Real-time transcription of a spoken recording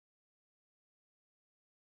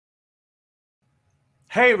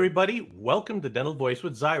Hey, everybody. Welcome to Dental Voice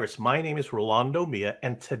with Xyrus. My name is Rolando E,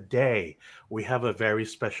 and today we have a very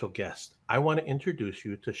special guest. I want to introduce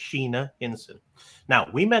you to Sheena Hinson. Now,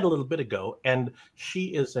 we met a little bit ago, and she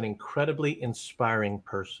is an incredibly inspiring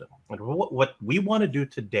person. And what we want to do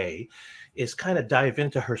today is kind of dive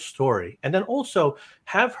into her story and then also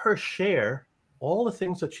have her share all the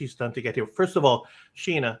things that she's done to get here. First of all,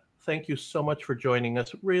 Sheena, thank you so much for joining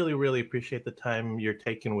us. Really, really appreciate the time you're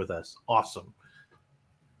taking with us. Awesome.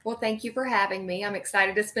 Well, thank you for having me. I'm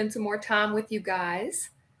excited to spend some more time with you guys.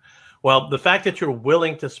 Well, the fact that you're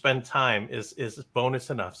willing to spend time is bonus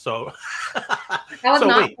enough. So, I was so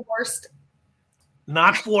not wait, forced.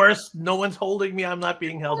 not forced. No one's holding me. I'm not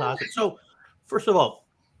being held hostage. So, first of all,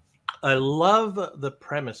 I love the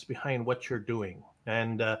premise behind what you're doing.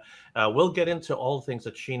 And we'll get into all the things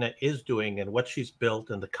that Sheena is doing and what she's built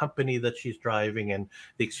and the company that she's driving and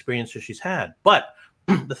the experiences she's had. But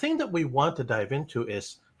the thing that we want to dive into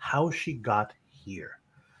is how she got here.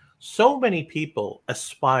 So many people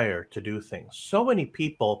aspire to do things. So many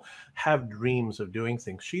people have dreams of doing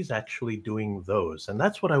things. She's actually doing those. And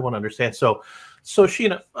that's what I want to understand. So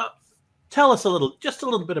Sheena, tell us just a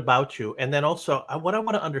little bit about you. And then also what I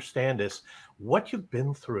want to understand is what you've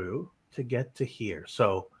been through to get to here.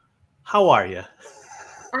 So how are you?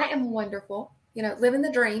 I am wonderful. Living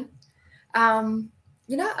the dream. I've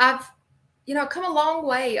come a long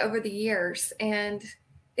way over the years, and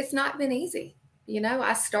it's not been easy.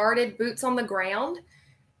 I started boots on the ground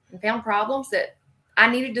and found problems that I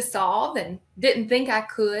needed to solve and didn't think I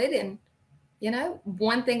could. And,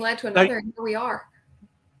 one thing led to Now, another, and here we are.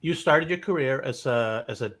 you started your career as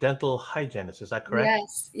a dental hygienist. Is that correct?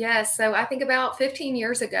 Yes, yes. So I think about 15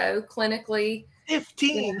 years ago, clinically.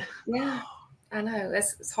 15. Yeah, I know.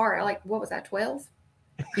 It's hard. What was that, 12?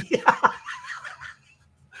 Yeah.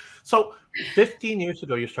 So 15 years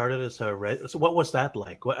ago, you started as so what was that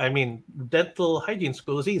like? I mean, dental hygiene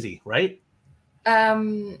school is easy, right?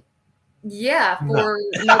 Yeah, No. for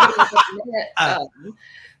nobody to admit.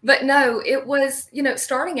 But no, it was,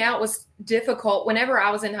 starting out was difficult. Whenever I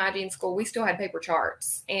was in hygiene school, we still had paper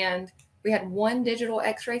charts, and we had one digital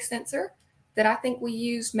x-ray sensor that I think we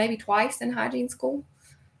used maybe twice in hygiene school.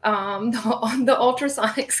 On the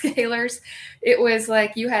ultrasonic scalers, it was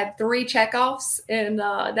like you had 3 checkoffs, and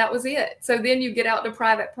that was it. So then you get out to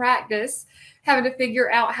private practice, having to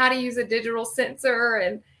figure out how to use a digital sensor.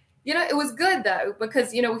 And it was good though,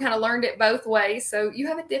 because we kind of learned it both ways, so you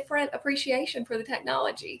have a different appreciation for the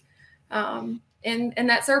technology. And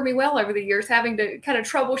that served me well over the years, having to kind of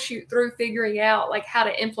troubleshoot through figuring out like how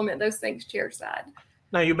to implement those things chairside.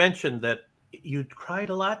 Now, you mentioned that you cried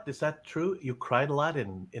a lot. Is that true? You cried a lot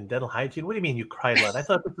in dental hygiene? What do you mean you cried a lot? I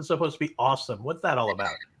thought this was supposed to be awesome. What's that all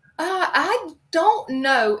about? I don't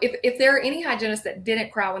know if there are any hygienists that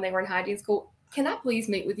didn't cry when they were in hygiene school. Can I please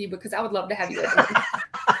meet with you? Because I would love to have you.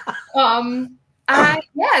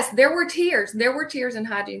 Yes, there were tears. There were tears in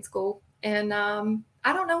hygiene school. And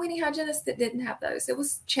I don't know any hygienists that didn't have those. It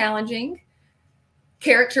was challenging,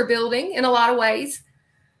 character building in a lot of ways.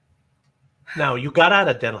 Now, you got out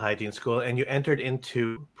of dental hygiene school and you entered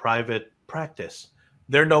into private practice.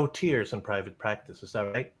 There are no tears in private practice. Is that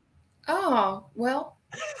right? Oh, well,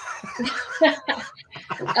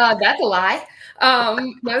 that's a lie.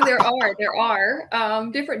 No, there are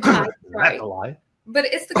different types, right? That's a lie. But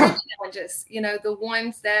it's the good challenges, the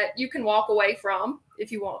ones that you can walk away from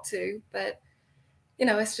if you want to. But,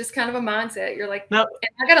 it's just kind of a mindset. You're like, Now, am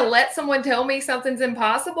I going to let someone tell me something's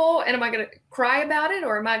impossible? And am I going to cry about it?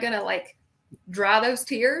 Or am I going to dry those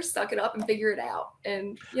tears, suck it up and figure it out?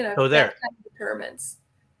 And, so there. that kind of determines.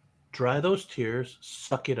 Dry those tears,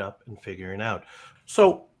 suck it up, and figure it out.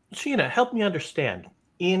 So, Sheena, help me understand.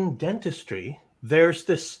 In dentistry, there's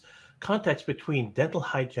this context between dental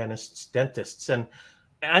hygienists, dentists, and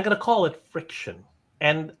I'm going to call it friction.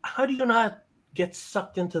 And how do you not get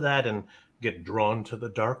sucked into that and get drawn to the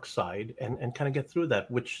dark side and kind of get through that,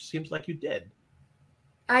 which seems like you did?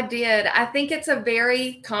 I did. I think it's a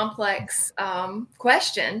very complex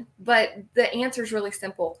question, but the answer is really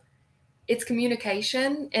simple. It's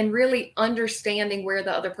communication and really understanding where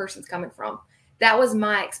the other person's coming from. That was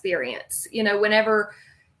my experience. Whenever,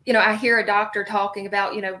 I hear a doctor talking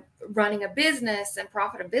about, running a business and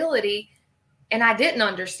profitability, and I didn't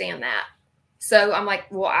understand that. So I'm like,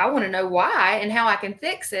 well, I want to know why and how I can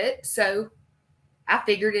fix it. So I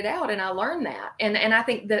figured it out and I learned that. And I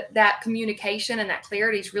think that communication and that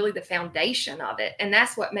clarity is really the foundation of it. And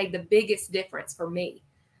that's what made the biggest difference for me.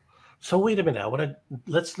 So wait a minute.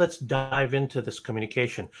 Let's dive into this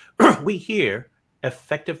communication. We hear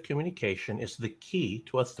effective communication is the key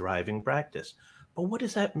to a thriving practice. But what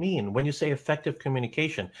does that mean when you say effective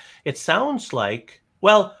communication? It sounds like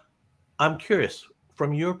Well, I'm curious,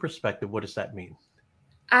 from your perspective, what does that mean?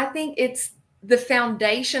 I think it's the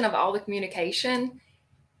foundation of all the communication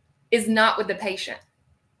is not with the patient.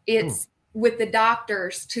 It's with the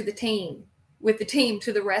doctors to the team, with the team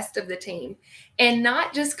to the rest of the team, and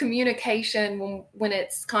not just communication when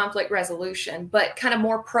it's conflict resolution, but kind of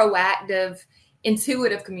more proactive,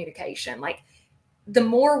 intuitive communication. Like the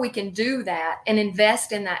more we can do that and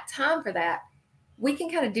invest in that time for that, we can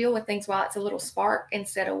kind of deal with things while it's a little spark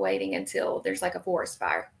instead of waiting until there's like a forest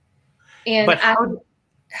fire. And But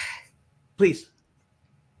please.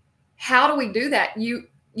 How do we do that? You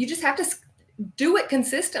just have to do it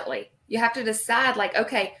consistently. You have to decide, like,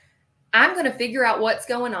 okay, I'm going to figure out what's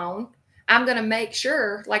going on. I'm going to make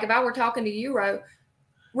sure, like if I were talking to you,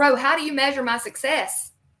 Ro, how do you measure my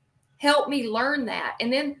success? Help me learn that.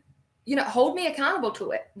 And then, hold me accountable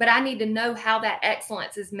to it. But I need to know how that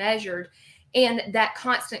excellence is measured. And that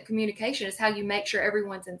constant communication is how you make sure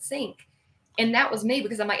everyone's in sync. And that was me,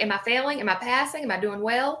 because I'm like, am I failing? Am I passing? Am I doing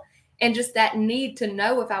well? And just that need to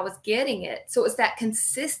know if I was getting it. So it's that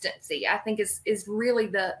consistency, I think, is really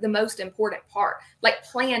the most important part, like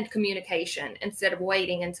planned communication instead of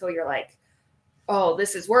waiting until you're like, oh,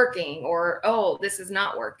 this is working, or, oh, this is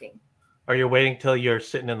not working. Or you're waiting till you're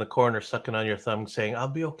sitting in the corner, sucking on your thumb, saying, I'll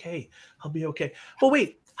be okay. I'll be okay. But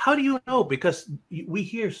wait, how do you know? Because we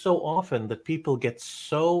hear so often that people get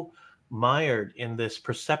so mired in this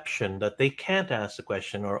perception that they can't ask the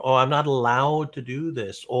question, or, oh, I'm not allowed to do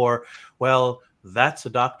this, or, well, that's a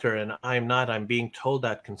doctor and I'm not, I'm being told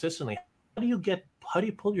that consistently. How do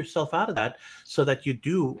you pull yourself out of that so that you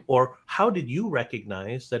do, or how did you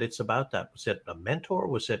recognize that it's about that? Was it a mentor?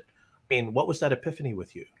 What was that epiphany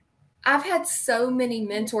with you? I've had so many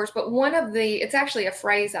mentors, but it's actually a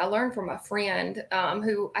phrase I learned from a friend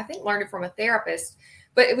who I think learned it from a therapist,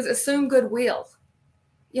 but it was assume goodwill.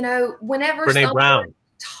 Whenever Brene someone Brown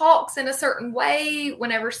talks in a certain way,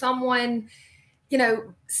 whenever someone,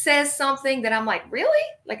 says something that I'm like, really?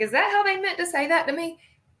 Like, is that how they meant to say that to me?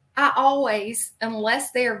 I always,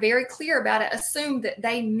 unless they are very clear about it, assume that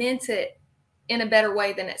they meant it in a better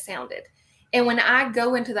way than it sounded. And when I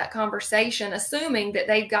go into that conversation, assuming that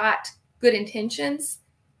they've got good intentions,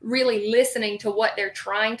 really listening to what they're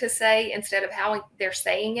trying to say instead of how they're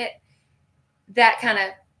saying it, that kind of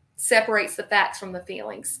separates the facts from the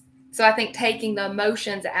feelings. So I think taking the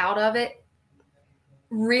emotions out of it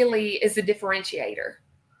really is a differentiator.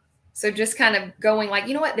 So just kind of going like,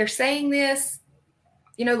 you know what, they're saying this,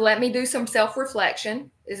 let me do some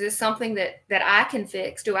self-reflection. Is this something that I can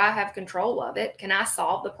fix? Do I have control of it? Can I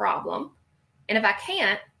solve the problem? And if I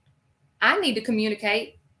can't, I need to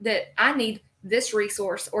communicate that I need this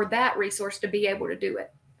resource or that resource to be able to do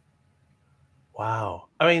it. Wow.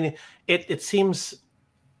 I mean, it seems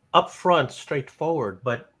upfront, straightforward,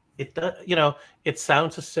 but it does, it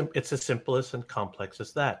sounds it's as simple as and complex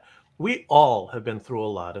as that. We all have been through a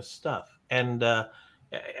lot of stuff. And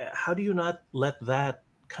how do you not let that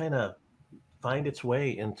kind of find its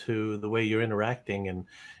way into the way you're interacting? And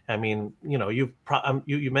I mean, you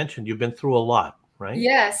mentioned you've been through a lot, right?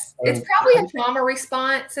 Yes. And it's probably a trauma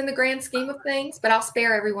response in the grand scheme of things, but I'll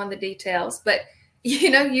spare everyone the details. But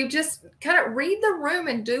you just kind of read the room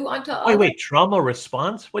and do unto others. Wait, trauma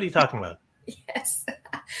response? What are you talking about? Yes.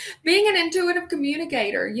 Being an intuitive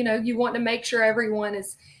communicator, you want to make sure everyone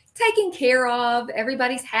is taken care of,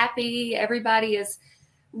 everybody's happy, everybody is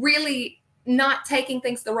really not taking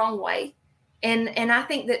things the wrong way. And I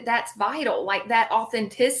think that that's vital, like that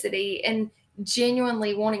authenticity and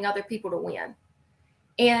genuinely wanting other people to win.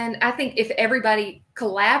 And I think if everybody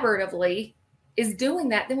collaboratively is doing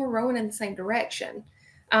that, then we're rowing in the same direction.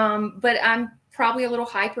 But I'm probably a little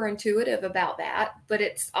hyper intuitive about that, but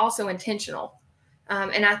it's also intentional.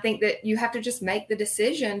 And I think that you have to just make the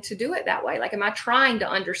decision to do it that way. Like, am I trying to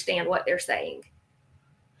understand what they're saying?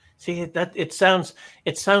 See, that it sounds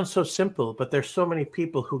so simple, but there's so many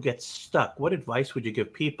people who get stuck. What advice would you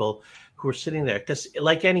give people who are sitting there? Because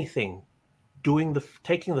like anything,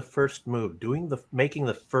 taking the first move, making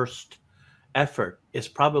the first effort is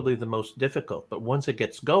probably the most difficult. But once it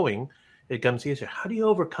gets going, it becomes easier. How do you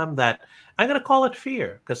overcome that? I'm going to call it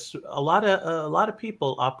fear, because a lot of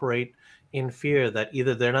people operate in fear that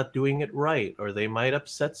either they're not doing it right, or they might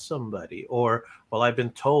upset somebody, or, well, I've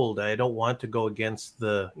been told I don't want to go against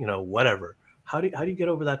the, whatever. How do you get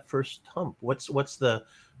over that first hump? What's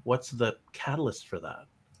the catalyst for that?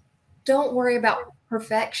 Don't worry about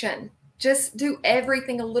perfection. Just do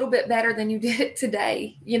everything a little bit better than you did it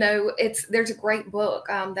today. There's a great book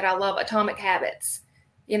that I love, Atomic Habits.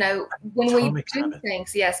 When we do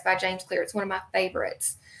things, yes, by James Clear, it's one of my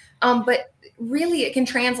favorites. But really, it can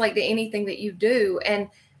translate to anything that you do. And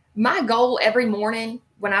My goal every morning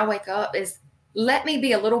when I wake up is let me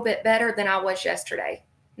be a little bit better than I was yesterday.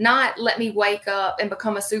 Not let me wake up and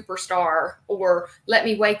become a superstar, or let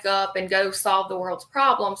me wake up and go solve the world's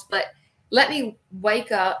problems, but let me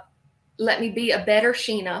wake up, let me be a better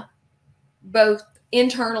Sheena, both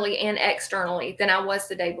internally and externally, than I was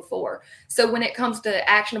the day before. So when it comes to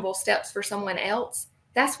actionable steps for someone else,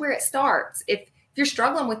 that's where it starts. If you're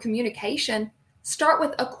struggling with communication, start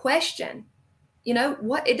with a question.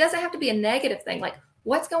 What, it doesn't have to be a negative thing. Like,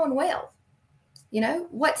 what's going well?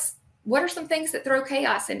 What are some things that throw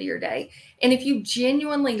chaos into your day? And if you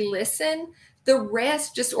genuinely listen, the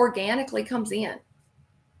rest just organically comes in.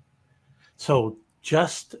 So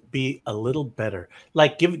just be a little better.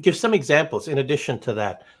 Like give some examples in addition to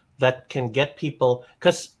that can get people,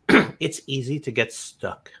 because it's easy to get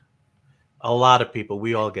stuck. A lot of people,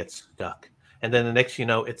 we all get stuck. And then the next,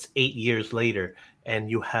 it's 8 years later and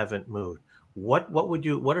you haven't moved. What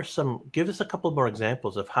are some, give us a couple more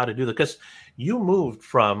examples of how to do that? Because you moved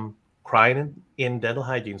from crying in dental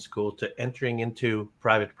hygiene school to entering into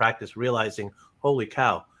private practice, realizing, holy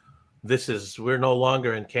cow, we're no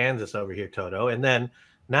longer in Kansas over here, Toto. And then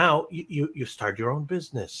now you start your own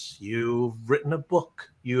business. You've written a book.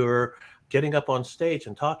 You're getting up on stage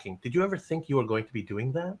and talking. Did you ever think you were going to be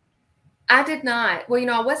doing that? I did not. Well,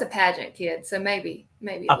 I was a pageant kid, so maybe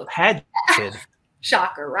a pageant kid.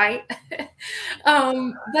 Shocker, right?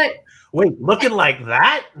 But wait, looking like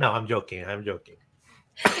that? No, I'm joking.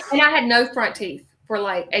 And I had no front teeth for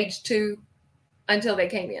like age 2 until they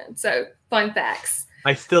came in. So fun facts.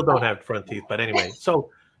 I still don't have front teeth, but anyway.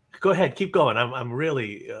 So go ahead, keep going. I'm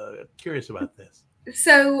really curious about this.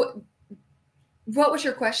 So, what was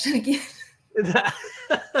your question again?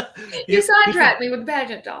 You sidetracked me with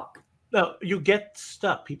pageant talk. No, you get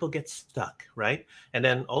stuck. People get stuck, right? And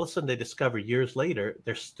then all of a sudden they discover years later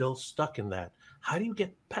they're still stuck in that. How do you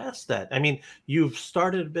get past that? I mean, you've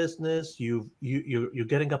started a business, you're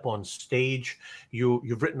getting up on stage,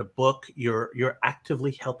 you've written a book, you're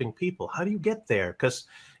actively helping people. How do you get there? Because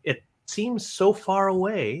it seems so far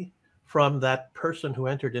away from that person who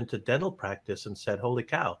entered into dental practice and said, "Holy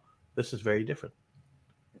cow, this is very different."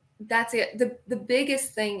 That's it. The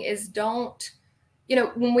biggest thing is don't.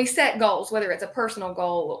 When we set goals, whether it's a personal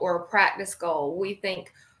goal or a practice goal, we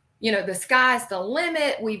think, the sky's the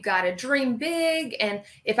limit. We've got to dream big. And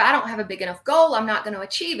if I don't have a big enough goal, I'm not going to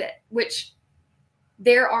achieve it, which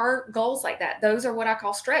there are goals like that. Those are what I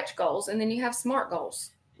call stretch goals. And then you have SMART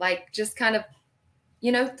goals, like just kind of,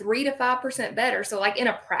 3 to 5% better. So like in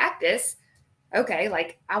a practice, okay,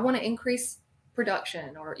 like I want to increase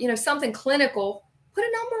production or, something clinical, put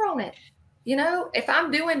a number on it. If I'm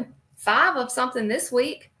doing 5 of something this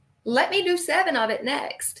week, let me do 7 of it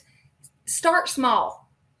next. Start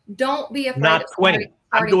small. Don't be afraid. Not 20.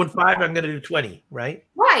 I'm doing 5. I'm going to do 20, right?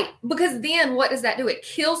 Right. Because then what does that do? It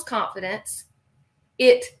kills confidence.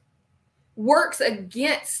 It works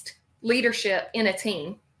against leadership in a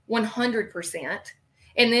team 100%.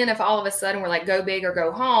 And then if all of a sudden we're like, go big or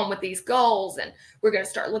go home with these goals, and we're going to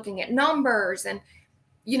start looking at numbers, and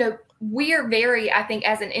we are very, I think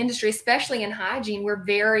as an industry, especially in hygiene, we're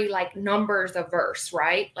very like numbers averse,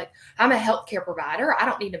 right? Like I'm a healthcare provider. I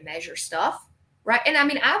don't need to measure stuff, right? And I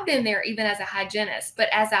mean, I've been there even as a hygienist, but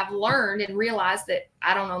as I've learned and realized that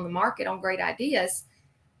I don't own the market on great ideas,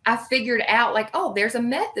 I figured out like, oh, there's a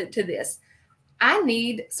method to this. I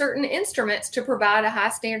need certain instruments to provide a high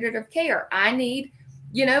standard of care. I need,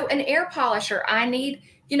 an air polisher. I need,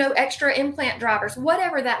 extra implant drivers,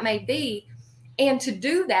 whatever that may be. And to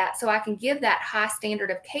do that, so I can give that high standard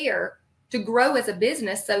of care to grow as a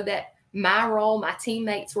business so that my role, my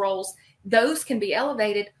teammates' roles, those can be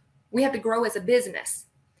elevated. We have to grow as a business.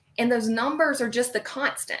 And those numbers are just the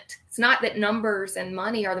constant. It's not that numbers and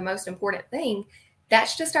money are the most important thing.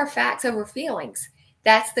 That's just our facts over feelings.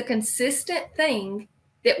 That's the consistent thing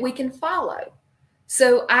that we can follow.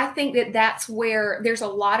 So I think that that's where there's a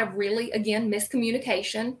lot of really, again,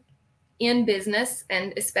 miscommunication in business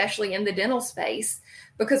and especially in the dental space,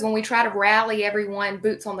 because when we try to rally everyone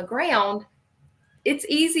boots on the ground, it's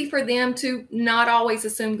easy for them to not always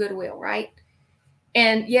assume goodwill, right?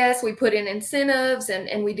 And yes, we put in incentives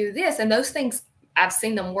and we do this, and those things, I've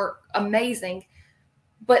seen them work amazing.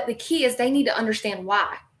 But the key is they need to understand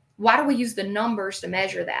why. Why do we use the numbers to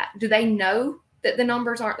measure that? Do they know that the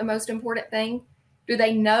numbers aren't the most important thing? Do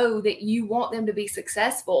they know that you want them to be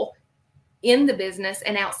successful in the business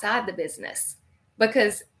and outside the business?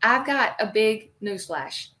 Because I've got a big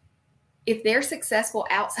newsflash. If they're successful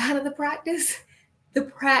outside of the practice,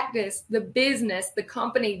 the business, the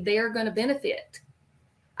company, they're going to benefit.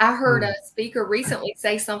 I heard a speaker recently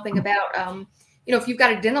say something about, if you've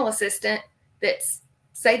got a dental assistant that's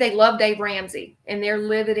say they love Dave Ramsey and they're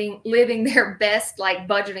living their best like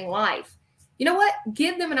budgeting life. You know what?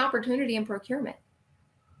 Give them an opportunity in procurement.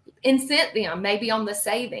 Incent them maybe on the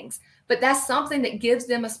savings, but that's something that gives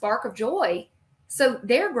them a spark of joy. So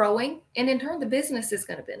they're growing, and in turn, the business is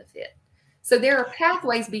going to benefit. So there are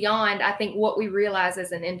pathways beyond, I think, what we realize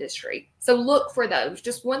as an industry. So look for those,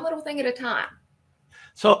 just one little thing at a time.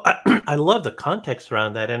 So I love the context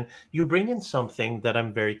around that. And you bring in something that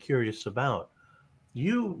I'm very curious about.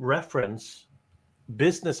 You reference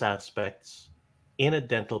business aspects in a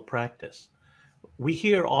dental practice. We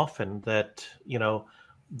hear often that,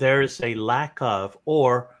 there is a lack of,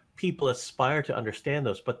 or people aspire to understand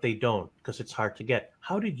those, but they don't because it's hard to get.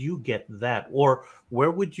 How did you get that? Or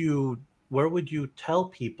where would you tell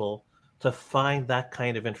people to find that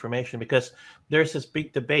kind of information? Because there's this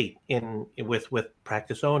big debate with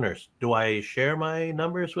practice owners. Do I share my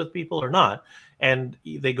numbers with people or not? And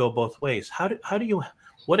they go both ways.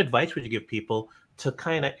 What advice would you give people to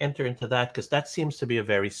kind of enter into that? Because that seems to be a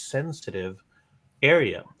very sensitive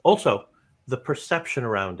area. Also, the perception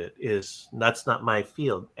around it is that's not my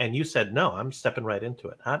field. And you said, no, I'm stepping right into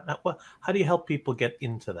it. How do you help people get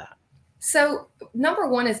into that? So number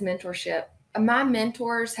one is mentorship. My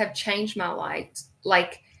mentors have changed my life.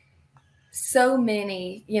 Like so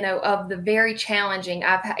many, of the very challenging,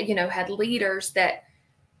 I've, had leaders that,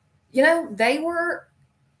 they were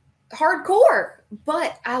hardcore,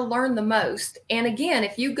 but I learned the most. And again,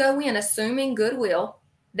 if you go in assuming goodwill,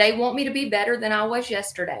 they want me to be better than I was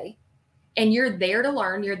yesterday. And you're there to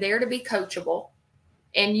learn, you're there to be coachable,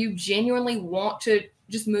 and you genuinely want to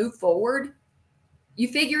just move forward, you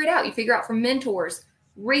figure it out. You figure out from mentors.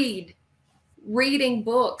 Reading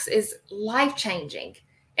books is life-changing.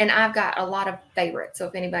 And I've got a lot of favorites. So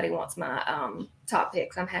if anybody wants my top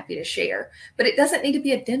picks, I'm happy to share. But it doesn't need to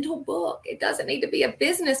be a dental book. It doesn't need to be a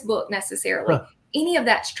business book necessarily. Huh. Any of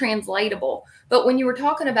that's translatable. But when you were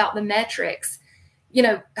talking about the metrics,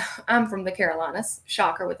 I'm from the Carolinas,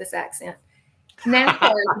 shocker with this accent.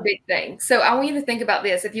 NASCAR is a big thing. So I want you to think about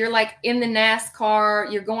this. If you're like in the NASCAR,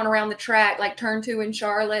 you're going around the track, like turn 2 in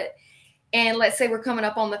Charlotte, and let's say we're coming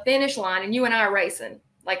up on the finish line and you and I are racing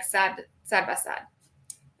like side by side.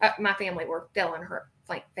 My family were Dell her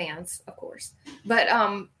fans, of course. But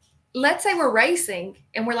let's say we're racing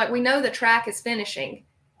and we're like, we know the track is finishing,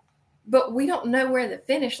 but we don't know where the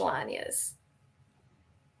finish line is.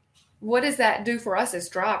 What does that do for us as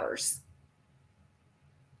drivers?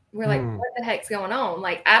 We're like, what the heck's going on?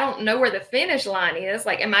 Like, I don't know where the finish line is.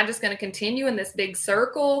 Like, am I just going to continue in this big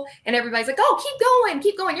circle? And everybody's like, oh,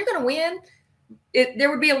 keep going. You're going to win. There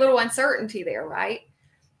would be a little uncertainty there, right?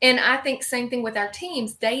 And I think same thing with our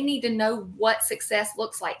teams. They need to know what success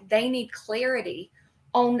looks like. They need clarity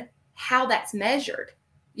on how that's measured.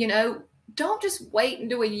 Don't just wait and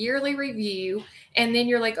do a yearly review. And then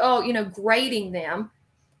you're like, grading them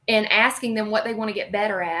and asking them what they want to get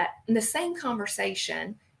better at. In the same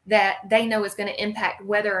conversation that they know is going to impact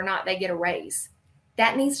whether or not they get a raise.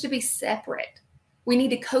 That needs to be separate. We need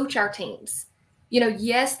to coach our teams.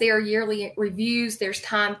 Yes, there are yearly reviews. There's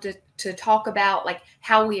time to talk about like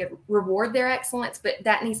how we reward their excellence, but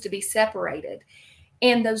that needs to be separated.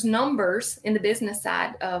 And those numbers in the business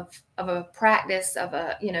side of a practice, of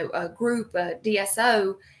a group, a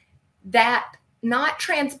DSO, that not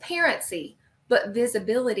transparency, but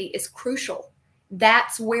visibility is crucial.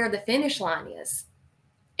 That's where the finish line is.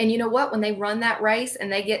 And you know what? When they run that race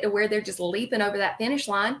and they get to where they're just leaping over that finish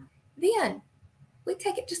line, then we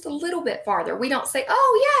take it just a little bit farther. We don't say,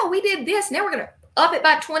 oh, yeah, we did this. Now we're going to up it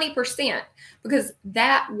by 20% because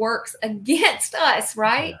that works against us,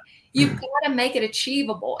 right? Yeah. You've got to make it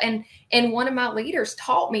achievable. And one of my leaders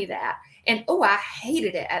taught me that. And, I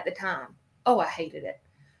hated it at the time. I hated it.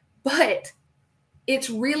 But it's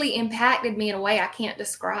really impacted me in a way I can't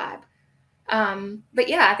describe. But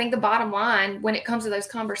yeah, I think the bottom line when it comes to those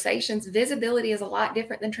conversations, visibility is a lot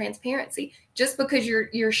different than transparency. Just because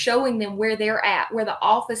you're showing them where they're at, where the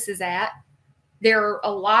office is at, there are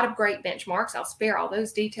a lot of great benchmarks. I'll spare all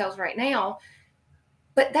those details right now,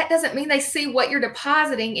 but that doesn't mean they see what you're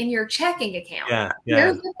depositing in your checking account. Yeah.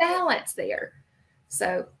 There's a balance there.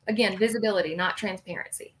 So again, visibility, not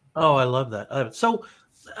transparency. Oh, I love that. So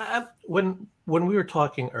when we were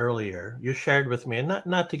talking earlier, you shared with me, and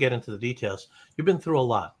not to get into the details, you've been through a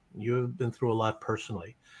lot. You've been through a lot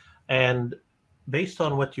personally. And based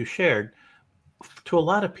on what you shared, to a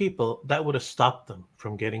lot of people, that would have stopped them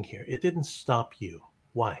from getting here. It didn't stop you.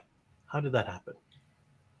 Why? How did that happen?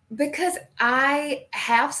 Because I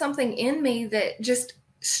have something in me that just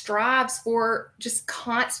strives for just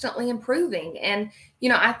constantly improving. And,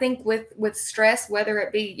 I think with stress, whether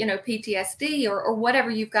it be, PTSD or whatever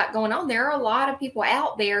you've got going on, there are a lot of people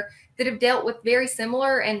out there that have dealt with very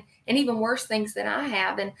similar and even worse things than I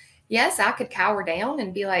have. And yes, I could cower down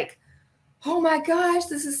and be like, oh my gosh,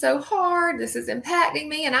 this is so hard. This is impacting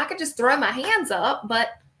me. And I could just throw my hands up. But,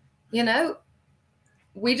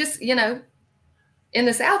 we just, in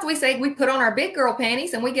the South, we say we put on our big girl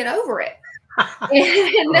panties and we get over it.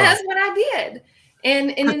 And that's what I did.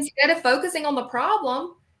 And instead of focusing on the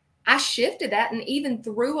problem, I shifted that. And even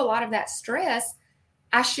through a lot of that stress,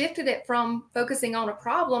 I shifted it from focusing on a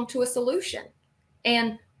problem to a solution.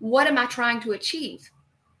 And what am I trying to achieve,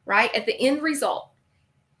 right? At the end result,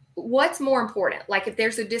 what's more important? Like if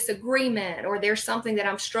there's a disagreement or there's something that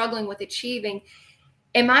I'm struggling with achieving,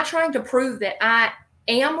 am I trying to prove that I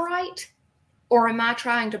am right? Or am I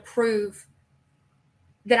trying to prove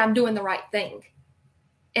that I'm doing the right thing?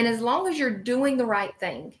 And as long as you're doing the right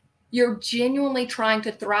thing, you're genuinely trying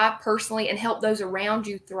to thrive personally and help those around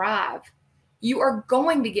you thrive, you are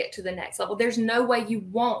going to get to the next level. There's no way you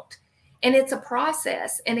won't. And it's a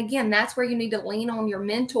process. And again, that's where you need to lean on your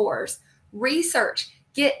mentors, research,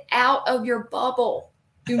 get out of your bubble.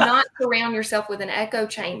 Do not surround yourself with an echo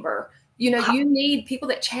chamber. You need people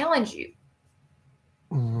that challenge you.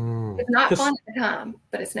 It's not fun at the time,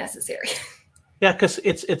 but it's necessary. Yeah, because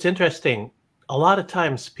it's interesting. A lot of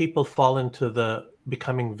times people fall into the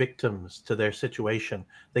becoming victims to their situation.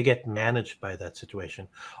 They get managed by that situation.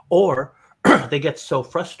 Or they get so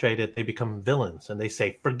frustrated, they become villains and they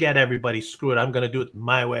say, forget everybody, screw it, I'm going to do it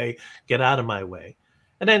my way, get out of my way.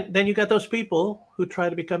 And then you got those people who try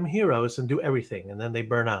to become heroes and do everything. And then they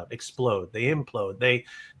burn out, explode, they implode,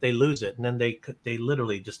 they lose it. And then they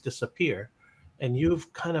literally just disappear. And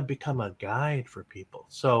you've kind of become a guide for people.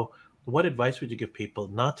 So what advice would you give people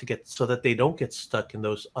not to get, so that they don't get stuck in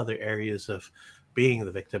those other areas of being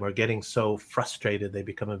the victim or getting so frustrated they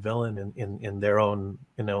become a villain in their own,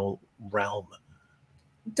 realm?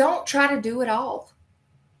 Don't try to do it all.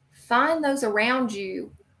 Find those around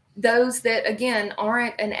you, those that, again,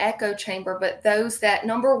 aren't an echo chamber, but those that,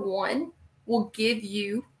 number one, will give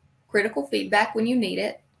you critical feedback when you need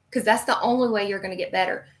it, because that's the only way you're going to get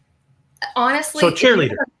better. Honestly. So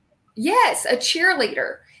cheerleader. Yes, a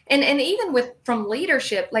cheerleader. And even from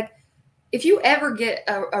leadership, like if you ever get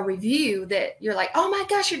a review that you're like, oh my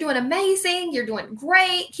gosh, you're doing amazing, you're doing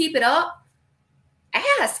great, keep it up.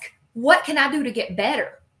 Ask, what can I do to get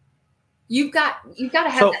better? You've got to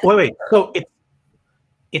have. So wait. So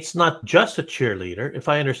it's not just a cheerleader, if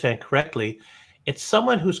I understand correctly. It's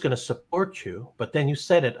someone who's going to support you. But then you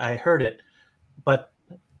said it, I heard it, but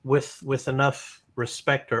with enough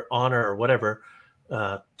respect or honor or whatever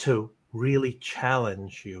to really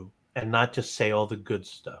challenge you and not just say all the good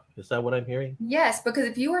stuff. Is that what I'm hearing? Yes, because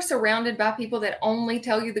if you are surrounded by people that only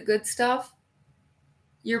tell you the good stuff,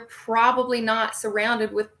 you're probably not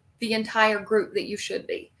surrounded with the entire group that you should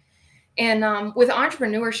be. And with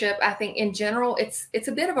entrepreneurship, I think in general, it's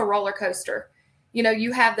a bit of a roller coaster.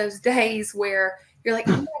 You have those days where you're like,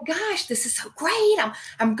 oh my gosh, this is so great.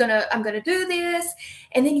 I'm gonna do this.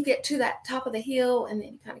 And then you get to that top of the hill and then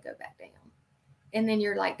you kind of go back down. And then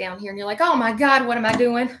you're like down here and you're like, oh my God, what am I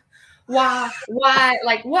doing? Why?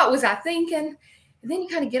 Like, what was I thinking? And then you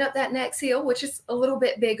kind of get up that next hill, which is a little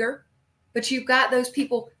bit bigger, but you've got those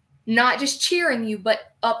people not just cheering you,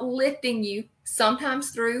 but uplifting you,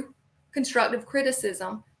 sometimes through constructive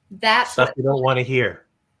criticism. That's stuff you don't want to hear.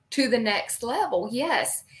 To the next level.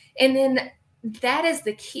 Yes. And then that is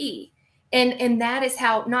the key. And that is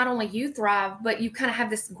how not only you thrive, but you kind of have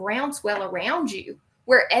this groundswell around you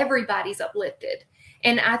where everybody's uplifted.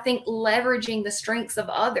 And I think leveraging the strengths of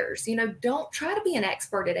others, don't try to be an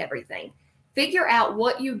expert at everything. Figure out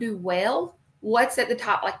what you do well, what's at the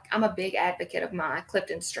top. Like I'm a big advocate of my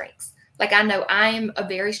Clifton strengths. Like I know I am a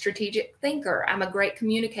very strategic thinker. I'm a great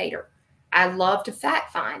communicator. I love to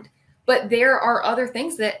fact find, but there are other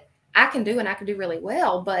things that I can do and I can do really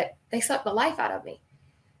well, but they suck the life out of me.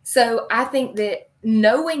 So I think that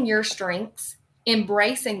knowing your strengths,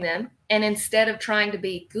 embracing them, and instead of trying to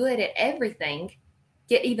be good at everything,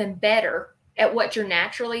 get even better at what you're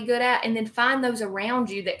naturally good at, and then find those around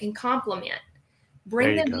you that can complement.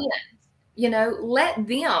 Bring them in, let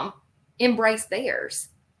them embrace theirs.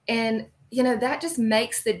 And, that just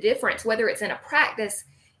makes the difference, whether it's in a practice,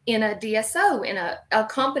 in a DSO, in a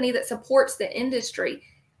company that supports the industry.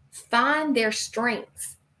 Find their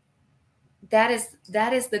strengths. That is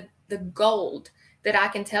the gold that I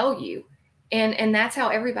can tell you. And that's how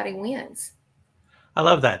everybody wins. I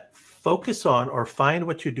love that. Focus on or find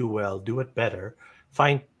what you do well, do it better.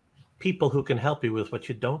 Find people who can help you with what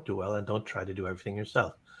you don't do well, and don't try to do everything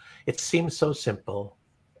yourself. It seems so simple,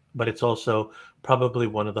 but it's also probably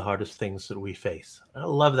one of the hardest things that we face. I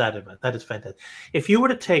love that event. That is fantastic. If you were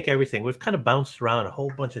to take everything, we've kind of bounced around a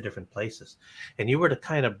whole bunch of different places, and you were to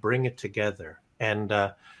kind of bring it together and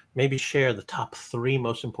maybe share the top 3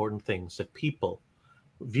 most important things that people,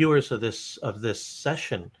 viewers of this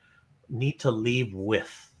session, need to leave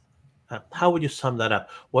with. How would you sum that up?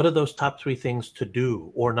 What are those top 3 things to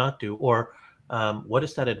do or not do? Or what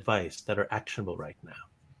is that advice that are actionable right now?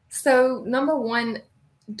 So number 1,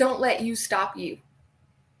 don't let you stop you.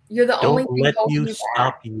 You're the only Don't thing let holding you you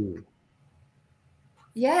stop back. you.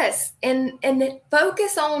 Yes. And then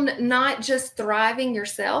focus on not just thriving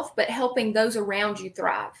yourself, but helping those around you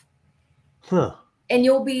thrive. Huh. And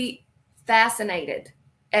you'll be fascinated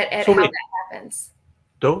at So how wait, that happens.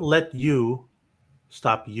 don't let you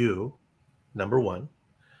stop you, number 1.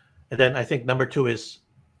 And then I think number 2 is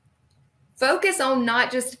Focus on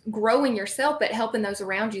not just growing yourself, but helping those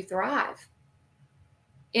around you thrive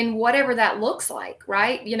in whatever that looks like,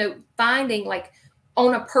 right? Finding like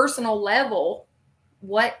on a personal level,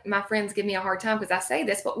 what my friends give me a hard time because I say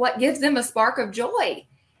this, but what gives them a spark of joy?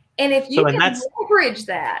 And if you so, and can that's leverage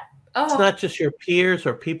that, it's not just your peers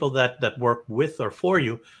or people that work with or for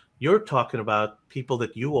you. You're talking about people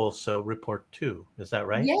that you also report to. Is that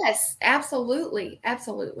right? yes, absolutely.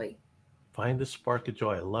 Absolutely. Find the spark of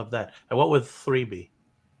joy. I love that. And what would 3 be?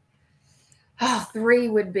 3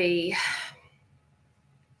 would be,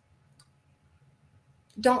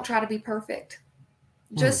 don't try to be perfect.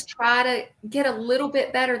 Just try to get a little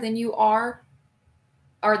bit better than you are,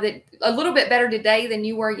 or a little bit better today than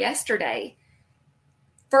you were yesterday.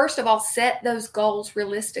 First of all, set those goals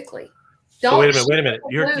realistically. So wait Don't a minute.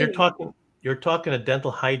 You're talking to dental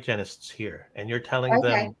hygienists here, and you're telling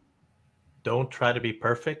them don't try to be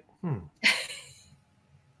perfect.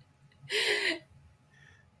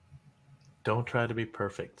 Don't try to be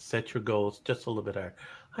perfect. Set your goals just a little bit higher.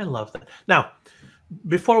 I love that. Now,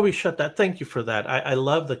 before we shut that, thank you for that. I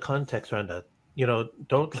love the context around that.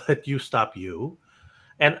 Don't let you stop you.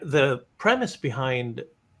 And the premise behind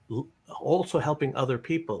also helping other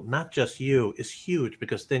people, not just you, is huge,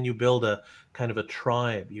 because then you build a kind of a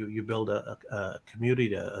tribe. You build a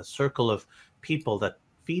community, a circle of people that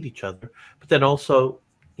feed each other. But then also,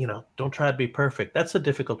 don't try to be perfect. That's a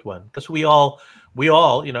difficult one, because we all,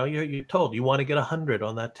 you're told you want to get 100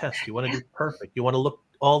 on that test. You want to do perfect. You want to look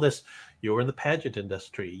all this. You're in the pageant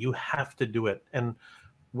industry. You have to do it. And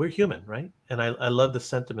we're human, right? And I love the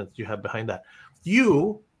sentiment you have behind that.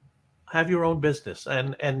 You have your own business,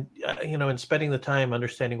 and in spending the time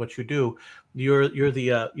understanding what you do, you're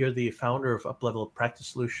the founder of Uplevel Practice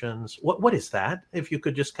Solutions. What is that? If you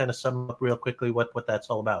could just kind of sum up real quickly what that's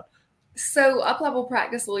all about. So Uplevel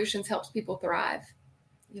Practice Solutions helps people thrive.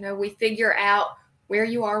 We figure out where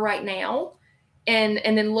you are right now, and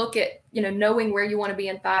then look at, knowing where you want to be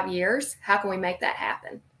in 5 years. How can we make that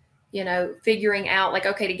happen? Figuring out like,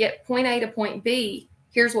 okay, to get point A to point B,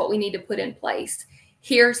 here's what we need to put in place.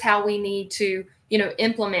 Here's how we need to,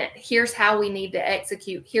 implement. Here's how we need to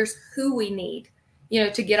execute. Here's who we need,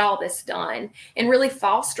 to get all this done, and really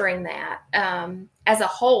fostering that as a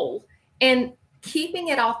whole, and keeping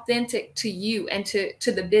it authentic to you and to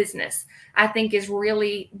the business, I think is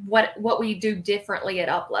really what we do differently at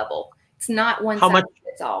Uplevel. It's not one size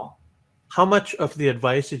fits all. How much of the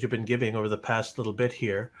advice that you've been giving over the past little bit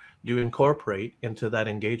here do you incorporate into that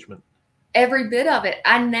engagement? Every bit of it.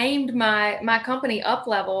 I named my company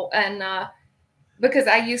Uplevel, and because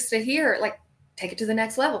I used to hear like, take it to the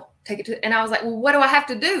next level, and I was like, well, what do I have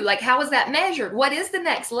to do? Like, how is that measured? What is the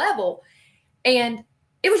next level? And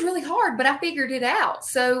it was really hard, but I figured it out.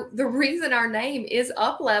 So the reason our name is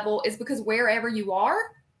Uplevel is because wherever you are,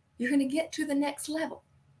 you're going to get to the next level,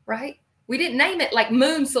 right? We didn't name it like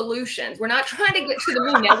Moon Solutions. We're not trying to get to the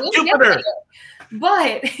moon. Now we'll get there,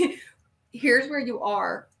 but here's where you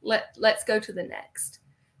are. Let's go to the next,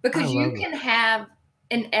 because you can have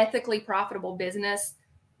an ethically profitable business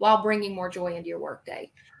while bringing more joy into your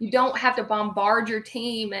workday. You don't have to bombard your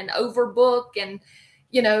team and overbook and,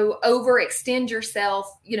 overextend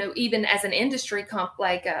yourself, even as an industry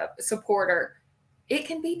like a supporter. It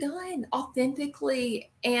can be done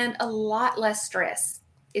authentically and a lot less stress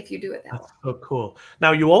if you do it that way. That's so cool.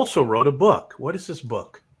 Now, you also wrote a book. What is this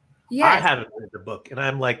book? Yes. I haven't read the book, and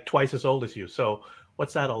I'm like twice as old as you. So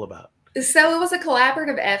what's that all about? So it was a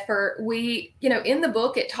collaborative effort. We, in the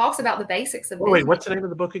book, it talks about the basics of business. Wait, what's the name of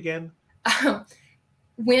the book again?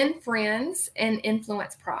 Win Friends and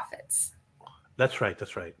Influence Profits. That's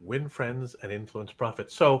right. Win Friends and Influence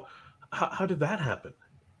Profits. So how did that happen?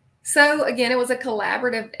 So again, it was a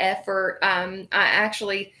collaborative effort. I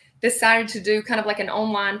actually decided to do kind of like an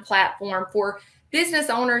online platform for business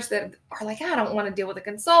owners that are like, I don't want to deal with a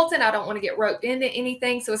consultant. I don't want to get roped into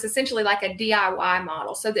anything. So it's essentially like a DIY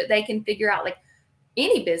model so that they can figure out, like,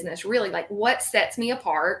 any business really, like what sets me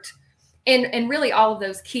apart, and really all of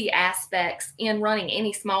those key aspects in running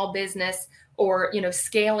any small business or,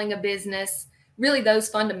 scaling a business, really those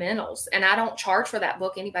fundamentals. And I don't charge for that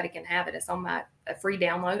book. Anybody can have it. It's on a free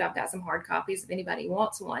download. I've got some hard copies if anybody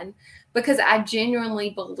wants one, because I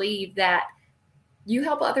genuinely believe that you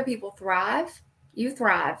help other people thrive, you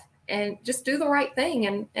thrive, and just do the right thing,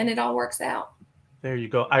 and it all works out. There you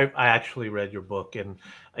go. I actually read your book, and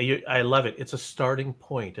I love it. It's a starting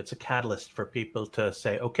point. It's a catalyst for people to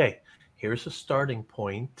say, okay, here's a starting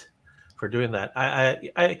point for doing that.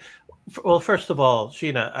 Well, first of all,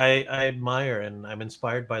 Sheena, I admire and I'm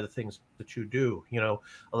inspired by the things that you do.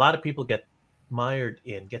 A lot of people get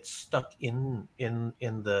stuck in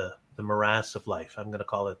the morass of life. I'm going to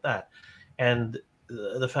call it that. And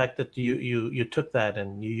the fact that you took that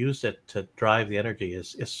and you used it to drive the energy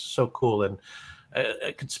is so cool. And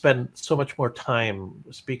I could spend so much more time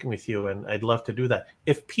speaking with you, and I'd love to do that.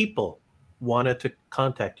 If people wanted to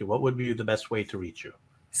contact you, what would be the best way to reach you?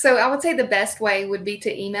 So I would say the best way would be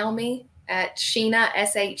to email me at Sheena,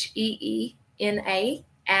 SHEENA,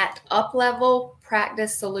 at Uplevel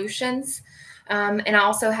Practice Solutions. And I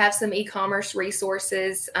also have some e-commerce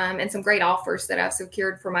resources and some great offers that I've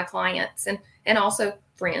secured for my clients and also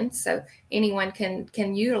friends. So anyone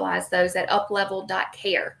can utilize those at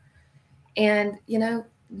uplevel.care. And,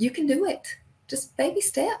 you can do it. Just baby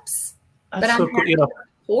steps. That's but so I'm cool.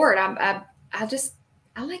 For it.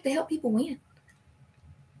 I like to help people win.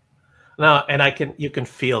 No, and you can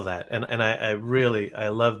feel that. And I really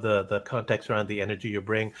love the context around the energy you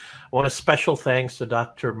bring. I want a special thanks to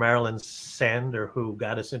Dr. Marilyn Sander, who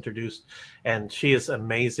got us introduced, and she is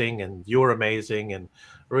amazing, and you're amazing, and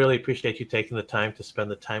really appreciate you taking the time to spend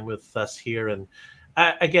the time with us here. And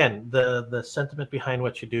again, the sentiment behind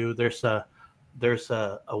what you do, there's a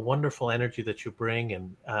wonderful energy that you bring,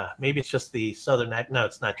 and maybe it's just the southern accent. No,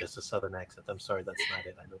 it's not just a southern accent. I'm sorry, that's not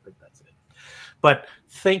it. I don't think that's it. But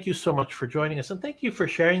thank you so much for joining us, and thank you for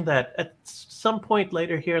sharing that. At some point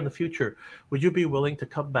later here in the future, would you be willing to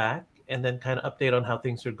come back and then kind of update on how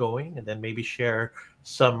things are going, and then maybe share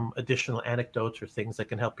some additional anecdotes or things that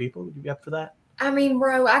can help people? Would you be up for that? I mean,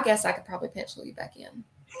 bro, I guess I could probably pencil you back in.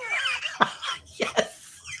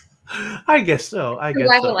 Yes, I guess so.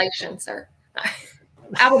 Congratulations, sir.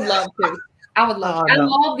 I would love to. I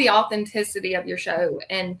love the authenticity of your show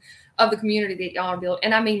and of the community that y'all are building.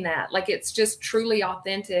 And I mean that, like, it's just truly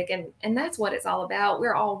authentic. And that's what it's all about.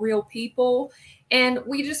 We're all real people. And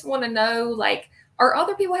we just want to know, like, are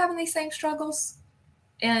other people having these same struggles?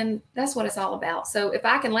 And that's what it's all about. So if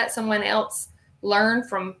I can let someone else learn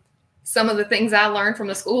from some of the things I learned from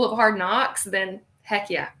the School of Hard Knocks, then heck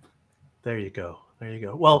yeah. There you go.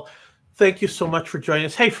 Well, thank you so much for joining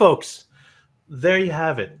us. Hey, folks, there you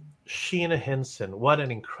have it. Sheena Hinson, what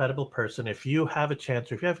an incredible person. If you have a chance,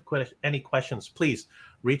 or if you have any questions, please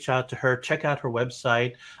reach out to her. Check out her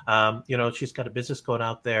website. She's got a business going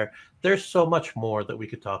out there. There's so much more that we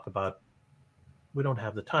could talk about. We don't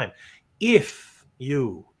have the time. If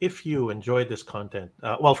you enjoyed this content,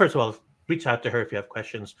 well, first of all, reach out to her if you have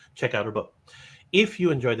questions. Check out her book. If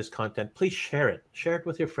you enjoy this content, please share it. Share it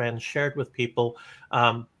with your friends. Share it with people.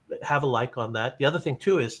 Have a like on that. The other thing,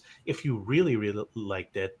 too, is if you really, really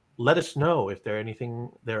liked it, let us know if there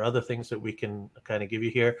are other things that we can kind of give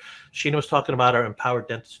you here. Sheena was talking about our Empowered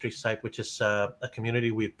Dentistry site, which is a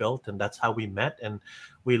community we've built, and that's how we met. And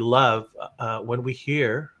we love when we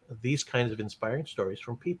hear these kinds of inspiring stories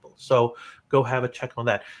from people. So go have a check on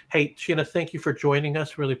that. Hey, Sheena, thank you for joining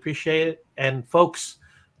us. Really appreciate it. And folks,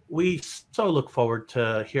 we so look forward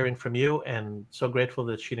to hearing from you, and so grateful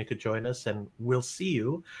that Sheena could join us. And we'll see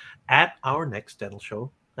you at our next Dental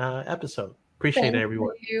Show episode. Appreciate it,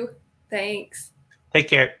 everyone. Thank you. Thanks. Take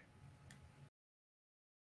care.